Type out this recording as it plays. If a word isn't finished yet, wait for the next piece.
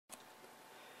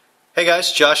Hey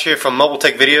guys, Josh here from Mobile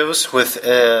Tech Videos with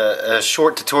a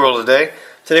short tutorial today.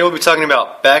 Today we'll be talking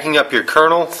about backing up your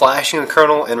kernel, flashing a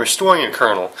kernel, and restoring a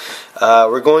kernel.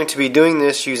 We're going to be doing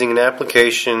this using an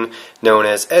application known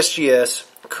as SGS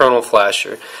Kernel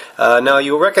Flasher. Now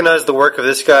you'll recognize the work of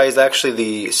this guy. Is actually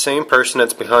the same person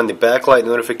that's behind the backlight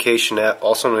notification app,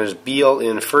 also known as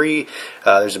BLN Free.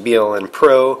 There's a BLN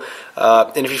Pro.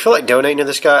 And if you feel like donating to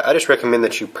this guy, I just recommend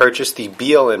that you purchase the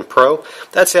BLN Pro.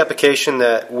 That's the application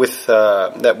that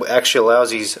that actually allows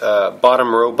these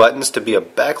bottom row buttons to be a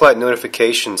backlight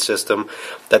notification system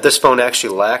that this phone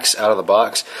actually lacks out of the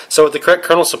box. So with the correct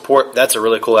kernel support, that's a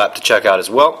really cool app to check out as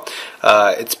well.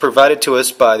 It's provided to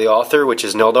us by the author, which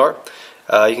is Neldar.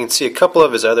 You can see a couple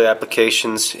of his other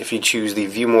applications if you choose the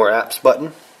View More Apps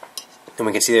button. And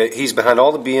we can see that he's behind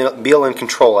all the BLN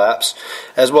control apps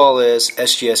as well as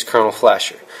SGS Kernel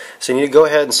Flasher. So you need to go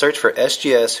ahead and search for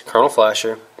SGS Kernel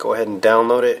Flasher. Go ahead and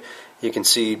download it. You can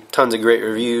see tons of great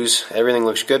reviews. Everything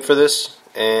looks good for this.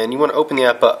 And you want to open the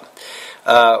app up.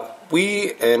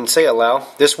 And say allow.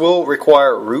 This will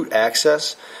require root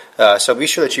access. So be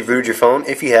sure that you've rooted your phone.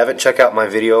 If you haven't, check out my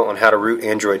video on how to root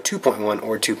Android 2.1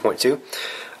 or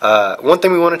 2.2. One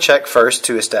thing we want to check first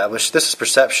to establish, this is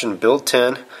Perception Build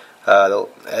 10.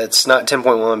 It's not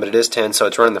 10.1, but it is 10, so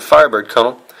it's running the Firebird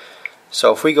kernel.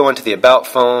 So if we go into the About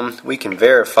phone, we can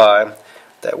verify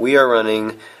that we are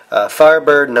running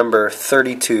Firebird number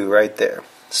 32 right there.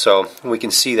 So we can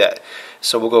see that.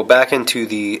 So we'll go back into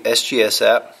the SGS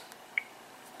app.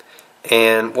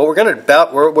 And what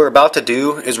we're about to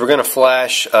do is we're going to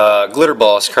flash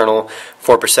Glitterballs kernel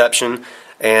for perception.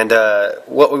 And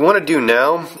what we want to do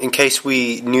now, in case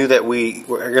we knew that we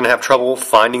were going to have trouble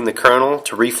finding the kernel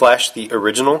to reflash the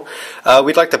original,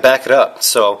 we'd like to back it up.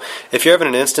 So if you're having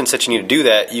an instance that you need to do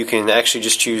that, you can actually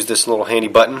just choose this little handy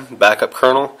button, Backup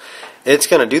Kernel. It's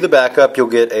going to do the backup. You'll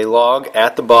get a log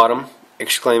at the bottom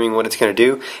exclaiming what it's going to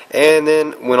do. And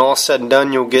then when all said and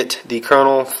done, you'll get the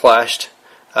kernel flashed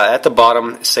at the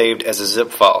bottom, saved as a zip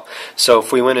file. So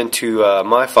if we went into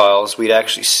My Files, we'd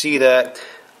actually see that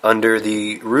under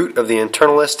the root of the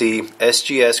internal SD,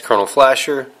 SGS Kernel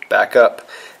Flasher, backup,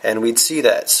 and we'd see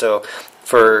that. So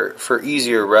for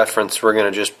easier reference, we're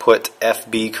going to just put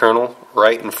FB kernel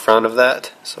right in front of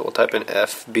that. So we'll type in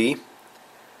FB.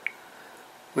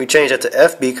 We change that to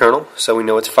FB kernel, so we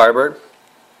know it's Firebird.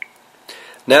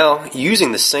 Now,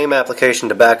 using the same application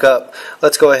to back up,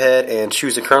 let's go ahead and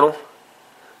choose a kernel.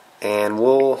 And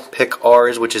we'll pick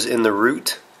ours, which is in the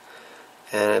root.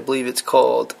 And I believe it's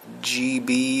called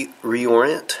GB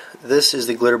Reorient. This is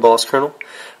the Glitterballs kernel.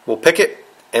 We'll pick it,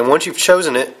 and once you've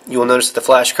chosen it, you'll notice that the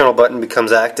flash kernel button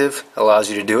becomes active,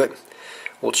 allows you to do it.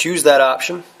 We'll choose that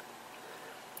option.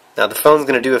 Now the phone's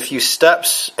going to do a few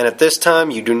steps, and at this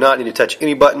time you do not need to touch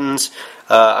any buttons.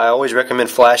 I always recommend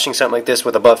flashing something like this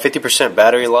with above 50%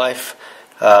 battery life.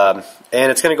 And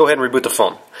it's going to go ahead and reboot the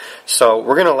phone. So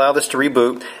we're going to allow this to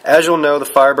reboot. As you'll know, the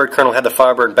Firebird kernel had the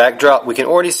Firebird backdrop. We can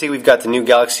already see we've got the new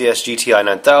Galaxy S GTI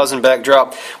 9000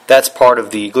 backdrop. That's part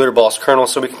of the Glitterballs kernel,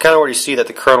 so we can kind of already see that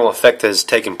the kernel effect has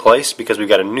taken place because we've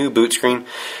got a new boot screen.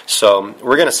 So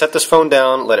we're going to set this phone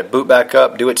down, let it boot back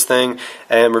up, do its thing,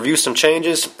 and review some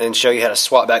changes and show you how to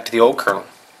swap back to the old kernel.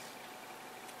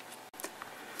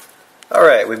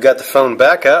 Alright, we've got the phone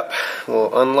back up.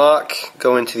 We'll unlock,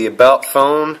 go into the About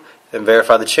phone, and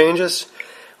verify the changes.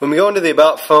 When we go into the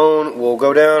About phone, we'll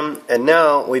go down, and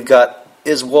now we've got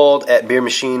Iswald at Beer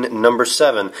Machine number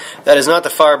 7. That is not the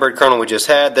Firebird kernel we just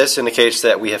had. This indicates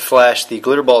that we have flashed the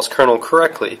Glitterballs kernel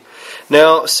correctly.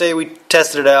 Now, say we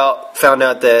tested it out, found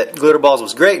out that Glitterballs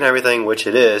was great and everything, which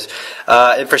it is,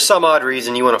 and for some odd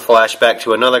reason you want to flash back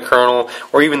to another kernel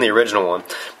or even the original one.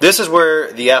 This is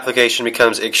where the application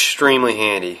becomes extremely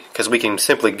handy because we can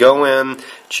simply go in,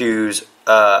 choose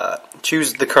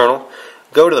the kernel,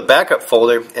 go to the backup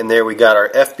folder, and there we got our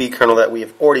FB kernel that we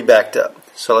have already backed up.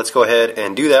 So let's go ahead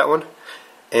and do that one.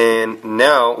 And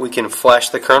now we can flash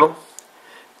the kernel.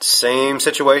 Same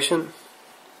situation.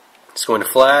 It's going to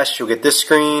flash. You'll get this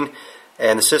screen,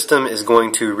 and the system is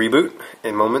going to reboot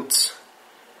in moments.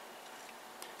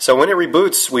 So when it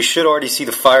reboots, we should already see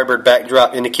the Firebird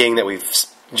backdrop indicating that we've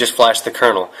just flashed the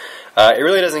kernel. It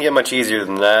really doesn't get much easier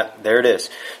than that. There it is.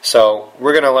 So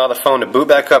we're going to allow the phone to boot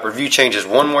back up, review changes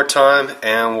one more time,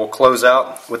 and we'll close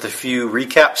out with a few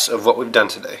recaps of what we've done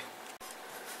today.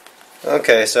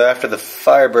 Okay, so after the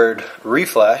Firebird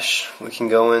reflash, we can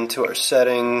go into our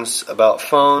settings, About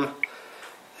Phone,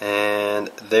 and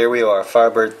there we are,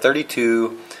 Firebird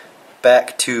 32,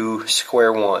 back to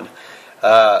square one.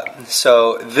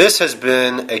 So this has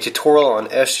been a tutorial on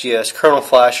SGS Kernel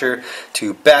Flasher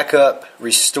to back up,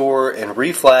 restore, and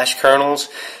reflash kernels.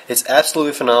 It's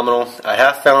absolutely phenomenal. I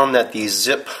have found that the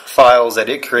zip files that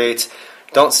it creates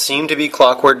don't seem to be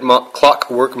Clockwork Mod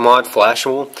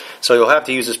flashable, so you'll have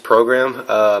to use this program.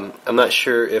 I'm not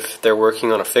sure if they're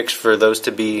working on a fix for those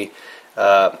to be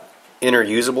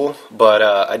interusable, but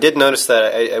I did notice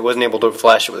that I wasn't able to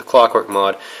flash it with Clockwork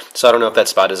Mod, so I don't know if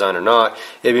that's by design or not.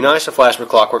 It'd be nice to flash with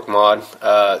Clockwork Mod,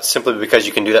 simply because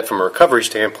you can do that from a recovery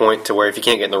standpoint, to where if you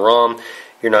can't get in the ROM,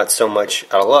 you're not so much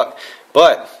out of luck.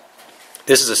 But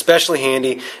this is especially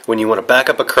handy when you want to back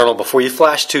up a kernel before you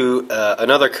flash to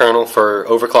another kernel for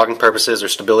overclocking purposes or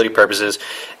stability purposes,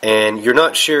 and you're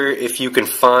not sure if you can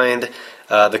find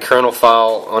the kernel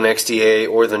file on XDA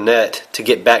or the net to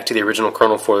get back to the original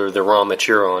kernel for the ROM that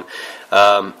you're on.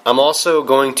 I'm also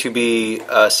going to be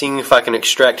seeing if I can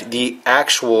extract the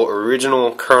actual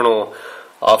original kernel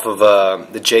off of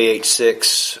the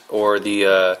JH6 or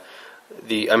the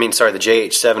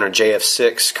JH7 or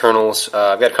JF6 kernels.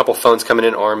 I've got a couple phones coming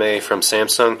in RMA from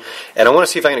Samsung, and I want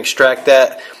to see if I can extract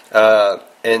that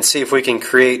and see if we can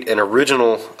create an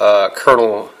original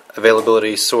kernel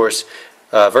availability source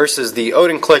versus the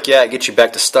Odin Click. Yeah, it gets you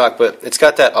back to stock, but it's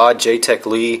got that odd JTech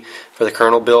Lee for the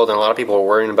kernel build, and a lot of people are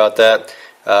worrying about that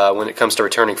when it comes to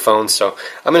returning phones. So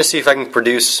I'm going to see if I can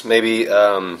produce maybe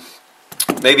a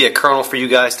kernel for you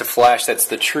guys to flash that's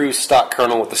the true stock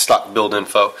kernel with the stock build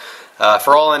info.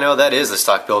 For all I know, that is the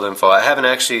stock build info. I haven't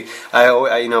actually,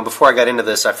 before I got into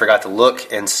this, I forgot to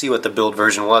look and see what the build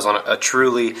version was on a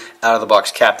truly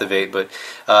out-of-the-box Captivate. But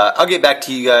I'll get back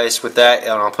to you guys with that,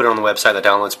 and I'll put it on the website, the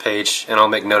downloads page, and I'll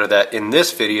make note of that in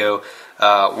this video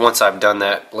once I've done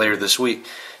that later this week.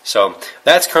 So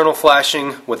that's kernel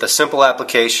flashing with a simple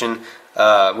application.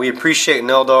 We appreciate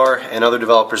Neldar and other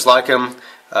developers like him.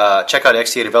 Check out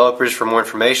XDA Developers for more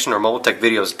information, or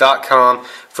mobiletechvideos.com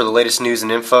for the latest news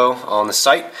and info on the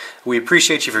site. We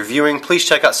appreciate you for viewing. Please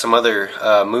check out some other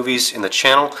movies in the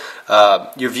channel.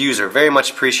 Your views are very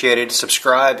much appreciated.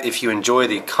 Subscribe if you enjoy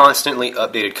the constantly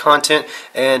updated content,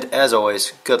 and as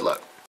always, good luck.